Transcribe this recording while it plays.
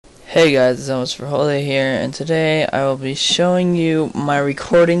Hey guys, it's almost for Holiday here, and today I will be showing you my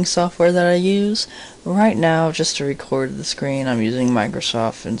recording software that I use. Right now, just to record the screen, I'm using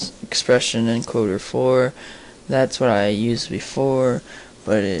Microsoft Expression Encoder 4. That's what I used before,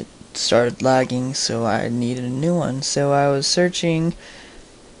 but it started lagging, so I needed a new one. So I was searching,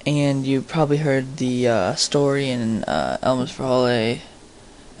 and you probably heard the story in Elmo's for Holiday,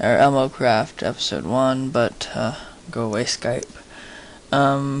 or Elmo Craft episode 1, but go away Skype.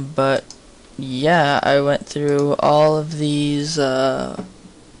 But yeah, I went through all of these recording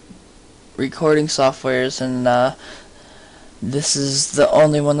softwares, and this is the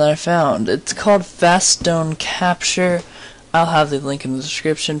only one that I found. It's called Faststone Capture. I'll have the link in the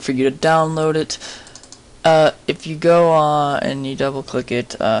description for you to download it. If you go on and you double click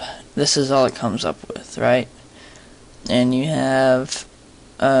it, this is all it comes up with, right? And you have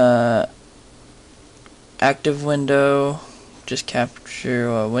active window. Just capture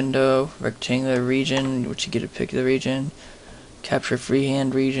a window, rectangular region, which you get to pick the region, capture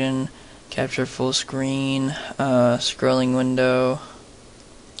freehand region, capture full screen, scrolling window,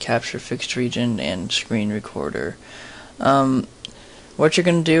 capture fixed region, and screen recorder. What you're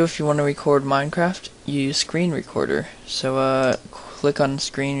going to do if you want to record Minecraft, use screen recorder. So click on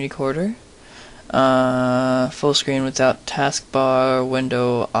screen recorder, full screen without taskbar,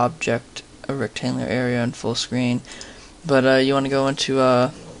 window, object, a rectangular area, and full screen. But you want to go into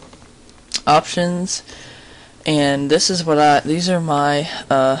options, and this is what these are my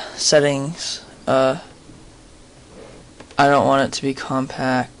settings. I don't want it to be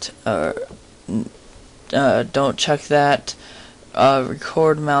compact. Don't check that.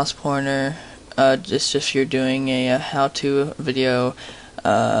 Record mouse pointer. Just if you're doing a how-to video.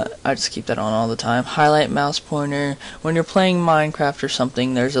 I just keep that on all the time. Highlight mouse pointer. When you're playing Minecraft or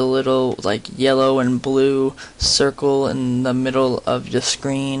something, there's a little like yellow and blue circle in the middle of the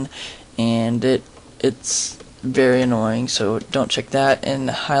screen, and it's very annoying, so don't check that.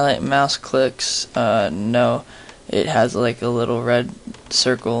 And highlight mouse clicks, no, it has like a little red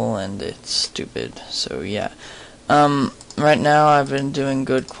circle and it's stupid. So yeah. Right now I've been doing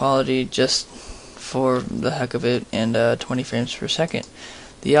good quality just for the heck of it, and 20 frames per second.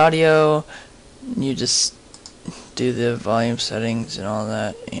 The audio, you just do the volume settings and all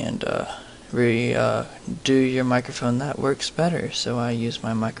that, and do your microphone. That works better, so I use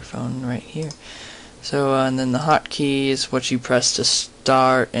my microphone right here. So and then the hotkeys, what you press to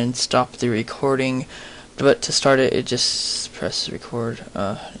start and stop the recording. But to start it, just press record.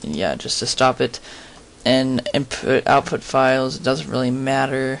 Yeah, just to stop it. And input output files, it doesn't really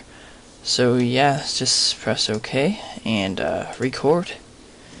matter. So yeah, just press OK and record.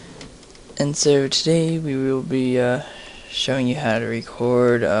 And so today we will be showing you how to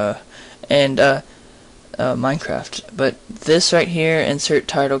record Minecraft. But this right here, insert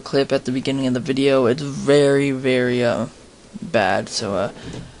title clip at the beginning of the video, it's very bad. So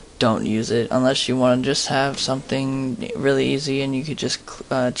don't use it unless you want to just have something really easy, and you could just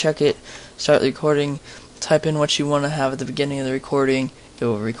check it, start the recording, type in what you want to have at the beginning of the recording. It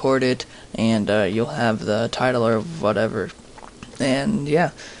will record it, and you'll have the title or whatever. And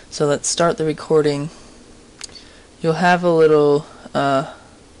yeah, so let's start the recording. You'll have a little box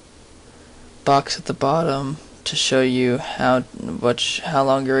at the bottom to show you how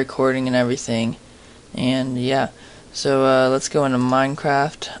long you're recording and everything. And yeah, so let's go into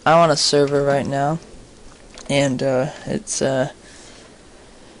Minecraft. I'm on a server right now, and it's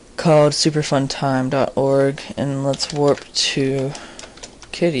called superfuntime.org, and let's warp to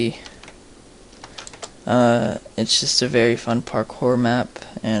Kitty. It's just a very fun parkour map,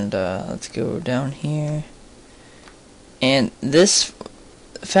 and let's go down here. And this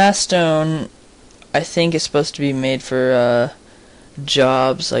Faststone, I think, is supposed to be made for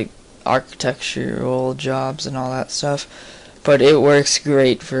jobs, like architectural jobs and all that stuff, but it works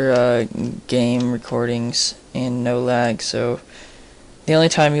great for game recordings and no lag. So the only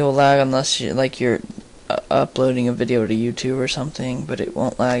time you'll lag unless you're uploading a video to YouTube or something, but it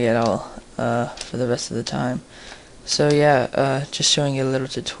won't lag at all for the rest of the time. So yeah, just showing you a little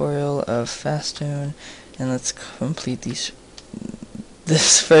tutorial of Faststone, and let's complete this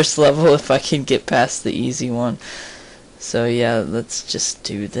first level if I can get past the easy one. So yeah, let's just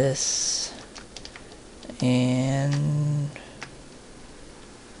do this, and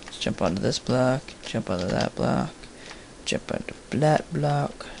let's jump onto this block, jump onto that block, jump onto that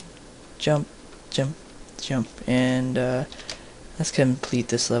block, jump, and let's complete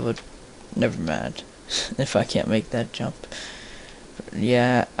this level. Never mind if I can't make that jump. But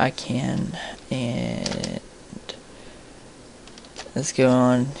yeah, I can. And let's go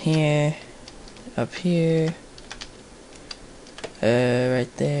on here, up here, right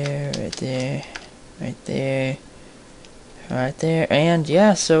there, there, right there, right there, and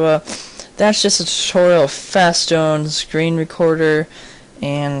yeah, so that's just a tutorial of Faststone screen recorder.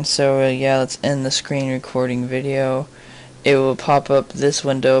 And so yeah, let's end the screen recording video. It will pop up this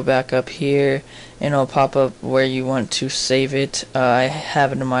window back up here, and it'll pop up where you want to save it. I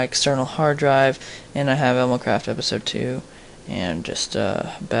have it in my external hard drive, and I have Elmocraft episode 2, and just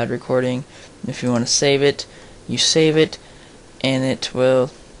bad recording. If you want to save it, you save it, and it will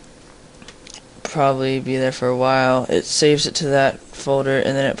probably be there for a while. It saves it to that folder,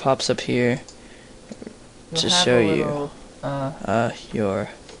 and then it pops up here to show you your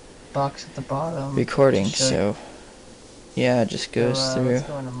box at the bottom recording. So yeah, it just goes through. Let's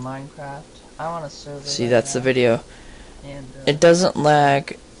go into Minecraft. I want to serve. See, that's the video. And, it doesn't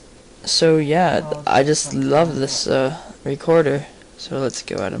lag. So yeah, I just love this recorder. So let's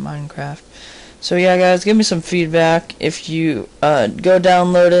go out of Minecraft. So yeah, guys, give me some feedback. If you go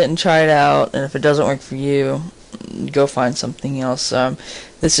download it and try it out, and if it doesn't work for you, go find something else.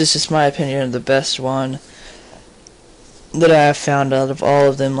 This is just my opinion of the best one that I have found out of all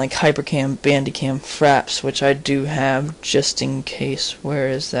of them, like Hypercam, Bandicam, Fraps, which I do have just in case. Where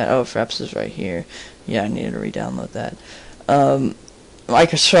is that? Oh, Fraps is right here. Yeah, I needed to re-download that.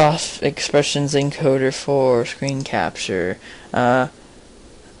 Microsoft Expressions Encoder for screen capture,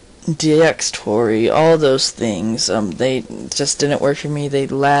 DxTory, all those things. They just didn't work for me. They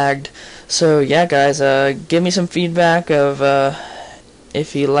lagged. So yeah, guys, give me some feedback of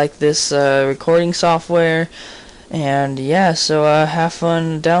if you like this recording software. And yeah, so have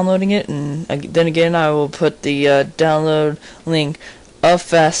fun downloading it, and then again I will put the download link of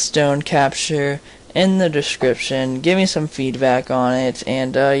Faststone Capture in the description. Give me some feedback on it,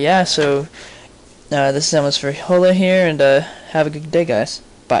 and yeah, so this is Emma's for Hola here, and have a good day, guys.